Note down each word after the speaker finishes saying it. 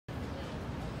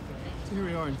Here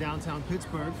we are in downtown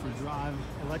Pittsburgh for Drive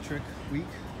Electric Week.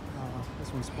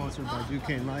 This one's sponsored by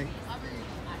Duquesne Light.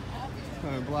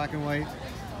 Black and white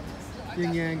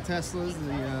Yin Yang Teslas,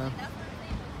 the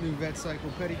new Vet Cycle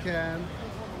Pedicab.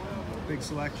 Big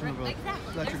selection of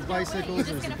electric bicycles.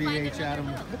 There's the BH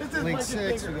Atom Link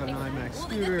 6. We got an IMAX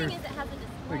scooter.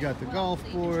 We got the golf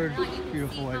board.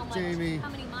 Beautiful white Jamie.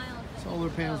 Solar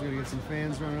panels. We're gonna get some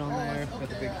fans running on there. Got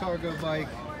the big cargo bike.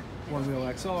 One wheel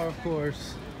XR, of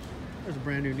course. There's a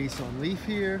brand new Nissan Leaf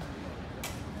here.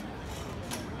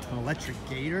 An electric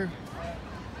Gator.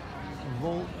 A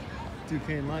Volt.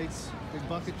 Duquesne Lights. Big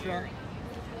bucket truck.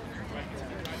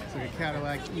 It's like a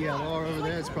Cadillac ELR over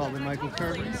there. It's probably Michael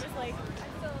Kirby's.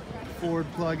 Ford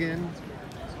plug-in.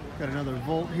 Got another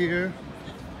Volt here.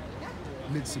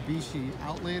 Mitsubishi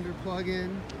Outlander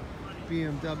plug-in.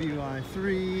 BMW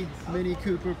i3. Mini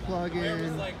Cooper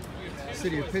plug-in.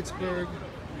 City of Pittsburgh.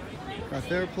 Got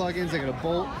their plug-ins. They got a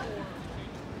Bolt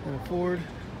and a Ford.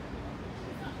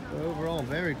 But overall,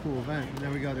 very cool event. And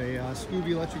then we got a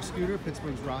Scooby electric scooter,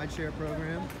 Pittsburgh's rideshare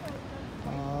program.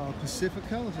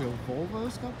 Pacifico, let's go.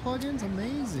 Volvo's got plug-ins,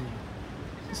 amazing.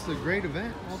 This is a great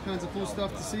event, all kinds of cool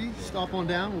stuff to see. Stop on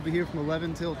down, we'll be here from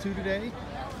 11 till 2 today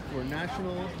for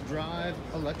National Drive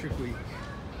Electric Week.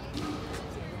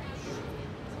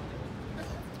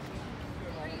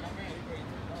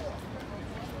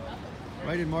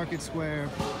 Right in Market Square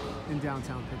in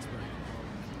downtown Pittsburgh.